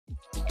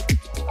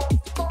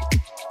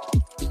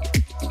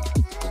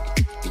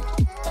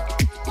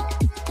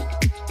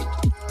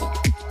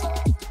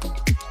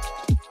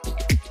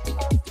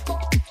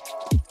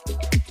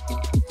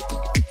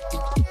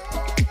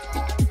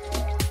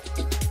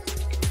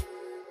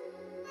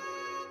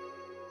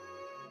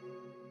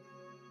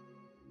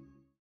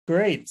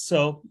great.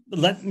 So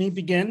let me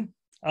begin.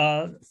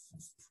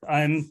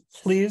 I'm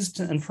pleased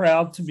and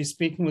proud to be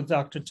speaking with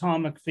Dr.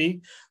 Tom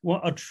McFie,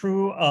 a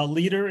true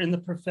leader in the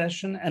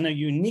profession and a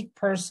unique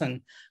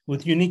person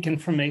with unique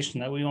information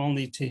that we all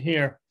need to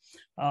hear.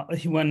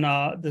 When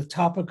the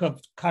topic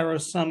of Chiro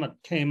Summit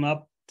came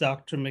up,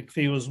 Dr.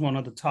 McFie was one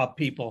of the top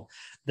people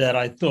that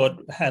I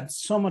thought had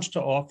so much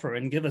to offer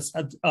and give us.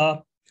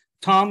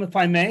 Tom, if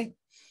I may,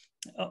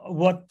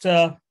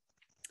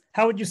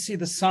 how would you see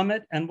the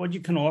summit and what you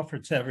can offer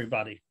to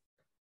everybody?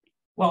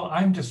 Well,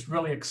 I'm just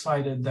really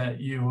excited that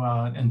you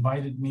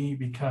invited me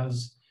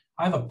because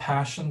I have a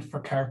passion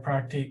for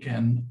chiropractic,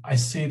 and I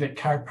see that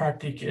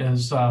chiropractic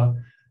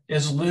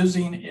is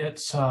losing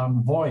its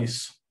voice.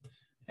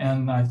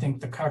 And I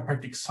think the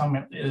Chiropractic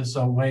Summit is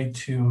a way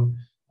to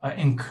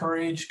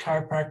encourage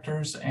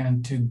chiropractors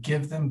and to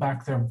give them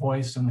back their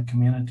voice in the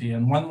community.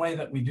 And one way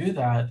that we do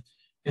that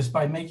is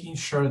by making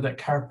sure that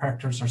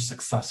chiropractors are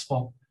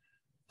successful,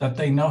 that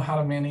they know how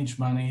to manage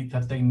money,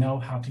 that they know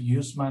how to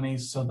use money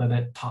so that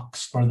it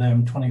talks for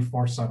them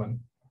 24/7.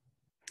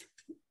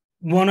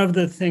 One of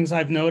the things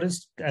I've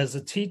noticed as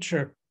a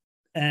teacher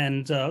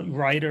and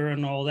writer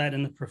and all that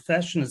in the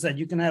profession is that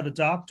you can have a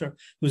doctor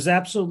who's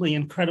absolutely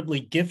incredibly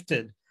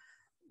gifted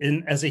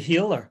as a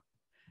healer,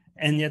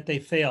 and yet they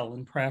fail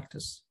in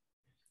practice.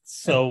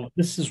 So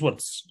this is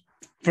what's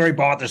very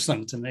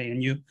bothersome to me,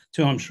 and you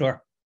too, I'm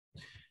sure.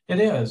 It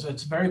is.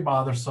 It's very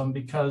bothersome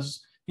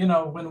because, you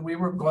know, when we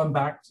were going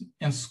back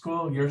in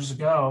school years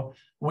ago,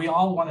 we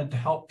all wanted to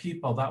help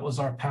people. That was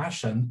our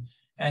passion.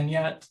 And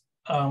yet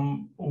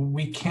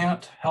we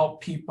can't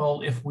help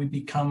people if we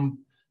become,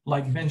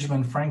 like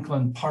Benjamin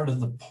Franklin, part of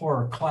the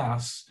poorer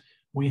class.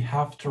 We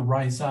have to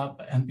rise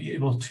up and be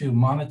able to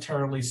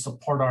monetarily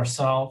support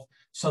ourselves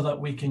so that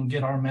we can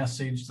get our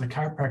message, the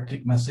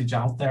chiropractic message,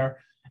 out there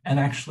and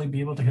actually be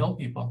able to help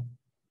people.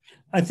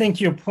 I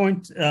think your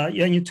point,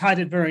 you tied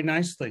it very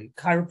nicely,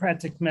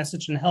 chiropractic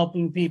message and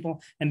helping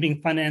people and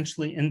being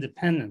financially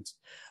independent.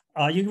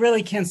 You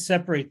really can't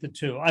separate the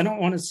two. I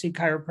don't want to see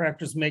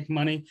chiropractors make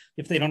money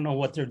if they don't know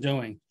what they're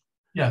doing.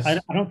 Yes.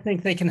 I don't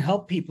think they can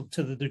help people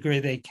to the degree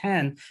they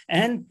can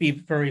and be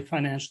very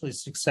financially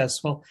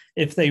successful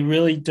if they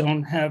really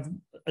don't have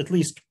at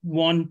least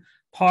one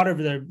part of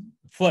their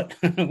foot,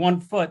 one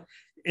foot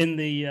in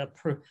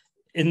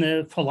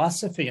the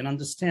philosophy and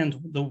understand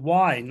the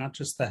why, not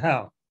just the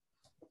how.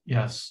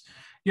 Yes.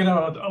 You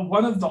know,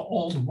 one of the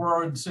old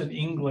words in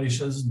English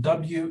is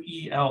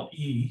WELE.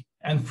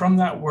 And from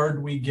that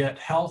word, we get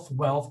health,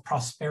 wealth,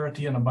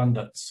 prosperity, and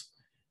abundance.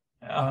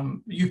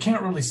 You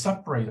can't really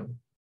separate them.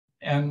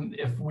 And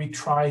if we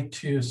try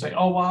to say,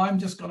 oh, well, I'm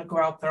just going to go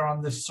out there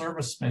on this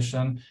service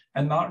mission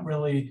and not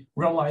really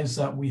realize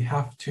that we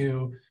have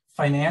to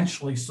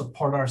financially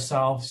support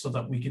ourselves so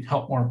that we can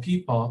help more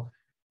people,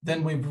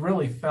 then we've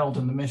really failed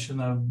in the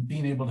mission of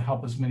being able to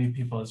help as many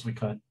people as we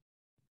could.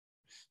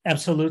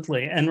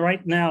 Absolutely. And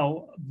right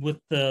now, with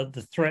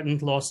the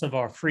threatened loss of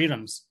our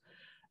freedoms,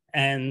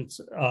 and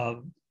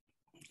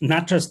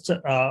not just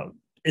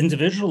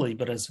individually,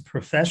 but as a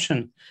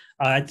profession,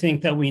 I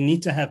think that we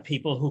need to have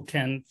people who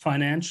can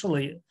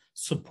financially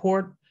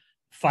support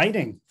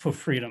fighting for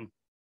freedom.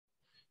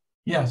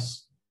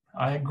 Yes,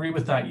 I agree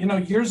with that. You know,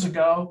 years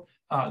ago,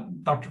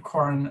 Dr.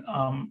 Koren,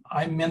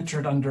 I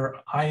mentored under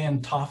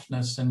Ian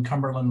Toughness in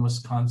Cumberland,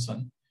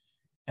 Wisconsin,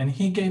 and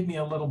he gave me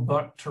a little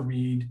book to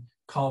read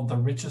called The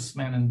Richest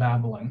Man in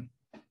Babylon.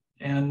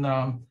 And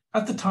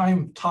at the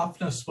time,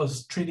 Toughness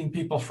was treating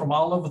people from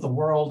all over the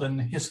world, and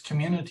his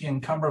community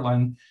in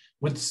Cumberland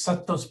would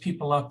set those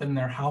people up in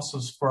their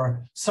houses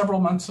for several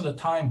months at a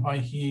time while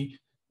he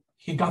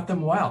got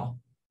them well.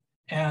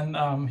 And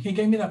he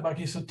gave me that book.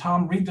 He said,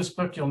 Tom, read this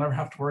book. You'll never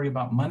have to worry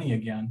about money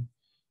again.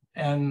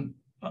 And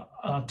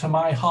to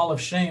my hall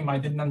of shame, I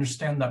didn't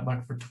understand that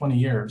book for 20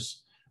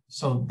 years.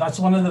 So that's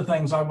one of the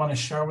things I want to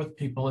share with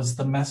people is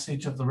the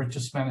message of The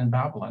Richest Man in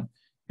Babylon,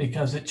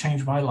 because it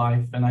changed my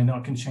life, and I know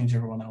it can change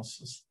everyone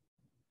else's.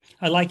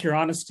 I like your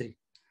honesty.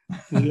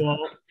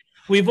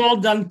 We've all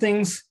done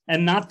things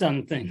and not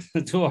done things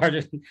to our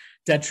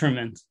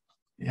detriment.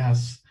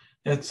 Yes,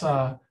 it's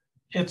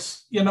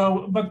you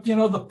know, but you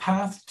know, the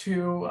path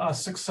to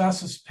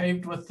success is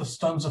paved with the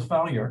stones of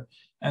failure.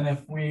 And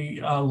if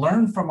we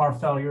learn from our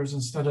failures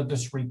instead of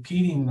just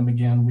repeating them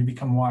again, we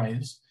become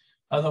wise.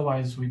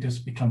 Otherwise, we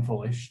just become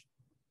foolish.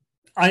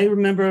 I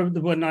remember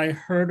when I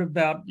heard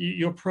about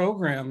your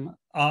program,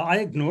 I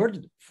ignored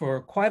it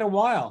for quite a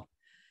while.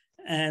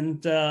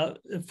 And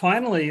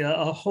finally,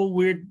 a whole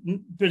weird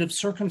bit of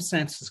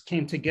circumstances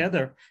came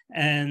together.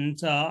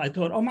 And I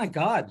thought, oh, my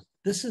God,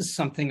 this is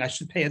something I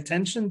should pay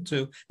attention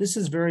to. This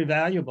is very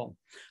valuable.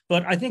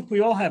 But I think we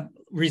all have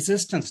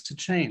resistance to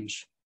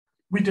change.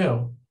 We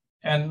do.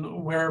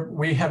 And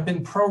we have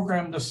been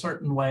programmed a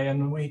certain way.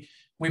 And we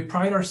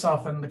pride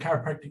ourselves in the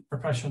chiropractic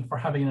profession for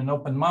having an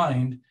open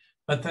mind.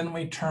 But then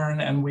we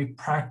turn and we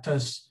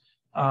practice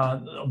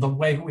the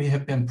way we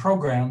have been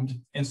programmed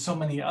in so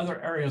many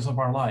other areas of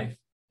our life.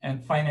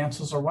 And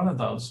finances are one of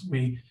those.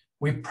 We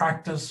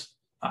practice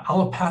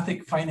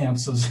allopathic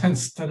finances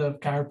instead of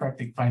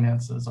chiropractic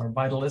finances or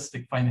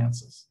vitalistic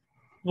finances.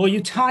 Well,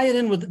 you tie it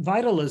in with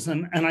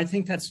vitalism, and I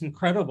think that's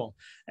incredible.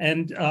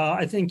 And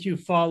I think you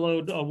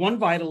followed one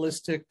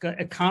vitalistic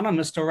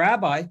economist, a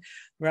rabbi,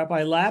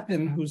 Rabbi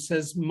Lapin, who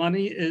says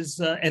money is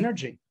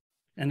energy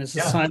and is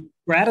a sign of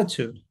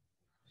gratitude.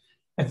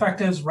 In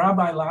fact, as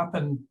Rabbi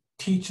Lapin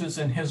teaches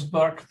in his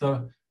book,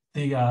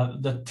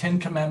 the 10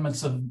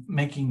 Commandments of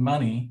Making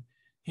Money,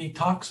 he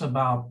talks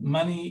about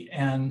money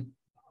and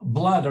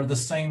blood are the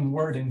same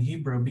word in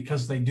Hebrew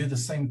because they do the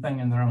same thing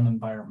in their own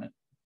environment.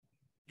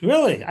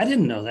 Really? I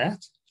didn't know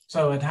that.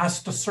 So it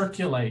has to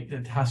circulate.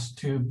 It has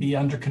to be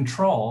under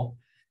control.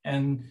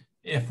 And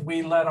if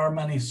we let our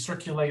money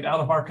circulate out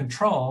of our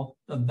control,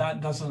 that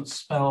doesn't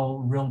spell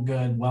real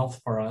good wealth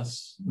for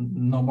us,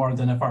 no more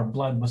than if our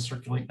blood was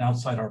circulating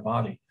outside our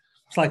body.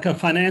 It's like a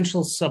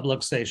financial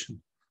subluxation.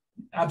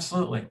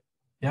 Absolutely.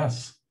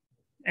 Yes.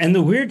 And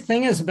the weird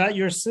thing is about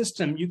your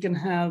system, you can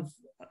have,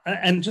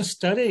 and just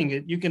studying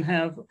it, you can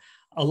have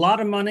a lot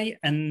of money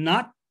and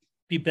not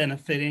be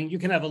benefiting. You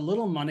can have a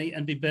little money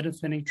and be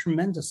benefiting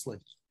tremendously.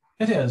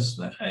 It is.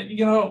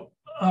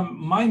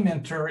 My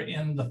mentor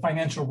in the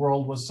financial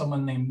world was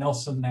someone named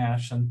Nelson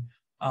Nash. And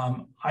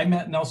I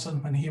met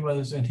Nelson when he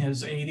was in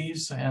his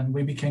 80s and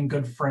we became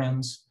good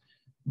friends.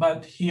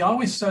 But he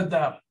always said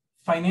that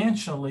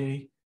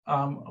financially,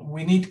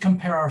 we need to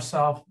compare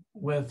ourselves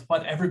with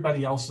what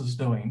everybody else is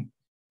doing,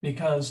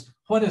 because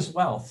what is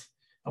wealth?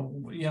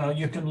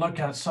 You can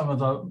look at some of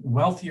the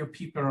wealthier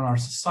people in our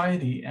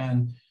society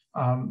and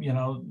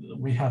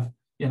we have,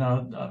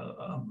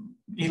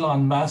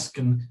 Elon Musk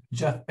and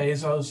Jeff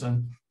Bezos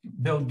and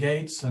Bill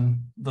Gates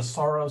and the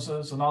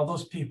Soroses and all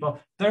those people,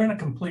 they're in a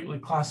completely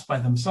class by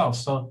themselves.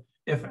 So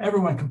if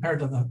everyone compared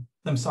to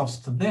themselves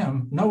to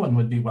them, no one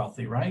would be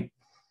wealthy, right?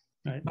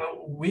 Right.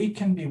 But we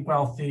can be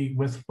wealthy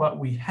with what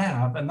we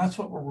have, and that's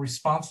what we're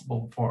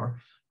responsible for.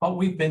 What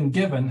we've been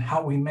given,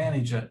 how we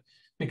manage it,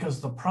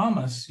 because the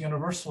promise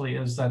universally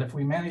is that if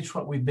we manage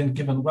what we've been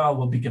given well,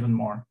 we'll be given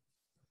more.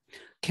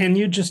 Can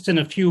you just in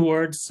a few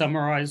words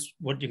summarize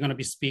what you're going to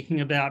be speaking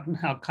about and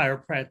how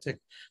the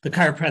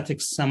Chiropractic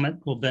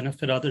Summit will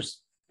benefit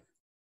others?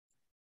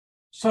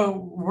 So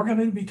we're going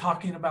to be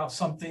talking about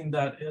something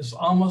that is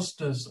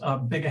almost as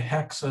big a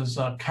hex as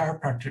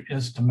chiropractic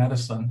is to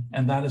medicine,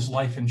 and that is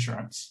life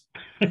insurance.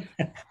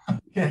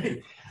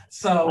 Okay.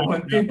 So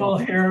when people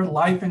hear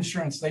life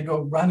insurance, they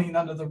go running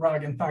under the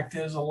rug. In fact,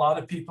 a lot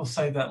of people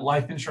say that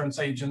life insurance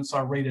agents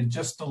are rated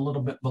just a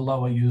little bit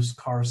below a used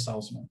car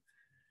salesman.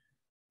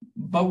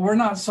 But we're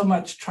not so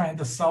much trying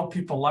to sell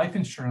people life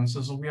insurance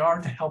as we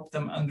are to help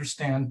them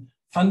understand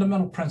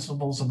fundamental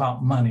principles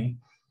about money.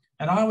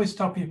 And I always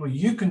tell people,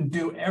 you can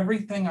do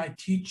everything I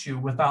teach you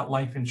without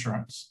life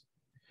insurance.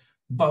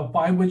 But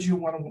why would you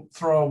want to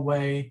throw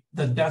away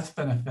the death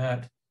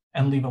benefit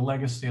and leave a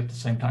legacy at the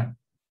same time?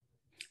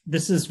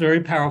 This is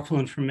very powerful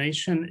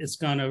information. It's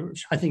going to,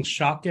 I think,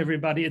 shock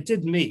everybody. It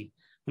did me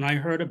when I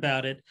heard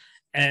about it.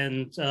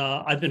 And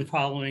I've been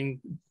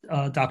following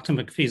Dr.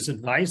 McFie's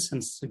advice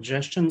and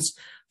suggestions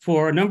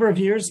for a number of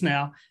years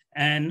now,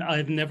 and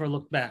I've never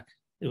looked back.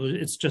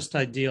 It's just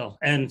ideal.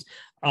 And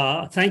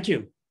thank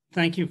you.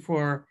 Thank you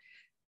for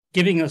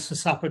giving us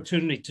this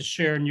opportunity to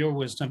share in your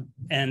wisdom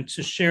and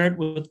to share it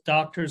with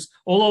doctors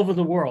all over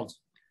the world.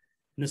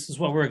 And this is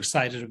what we're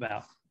excited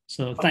about.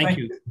 So thank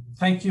you.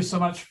 Thank you so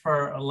much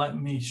for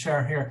letting me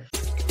share here.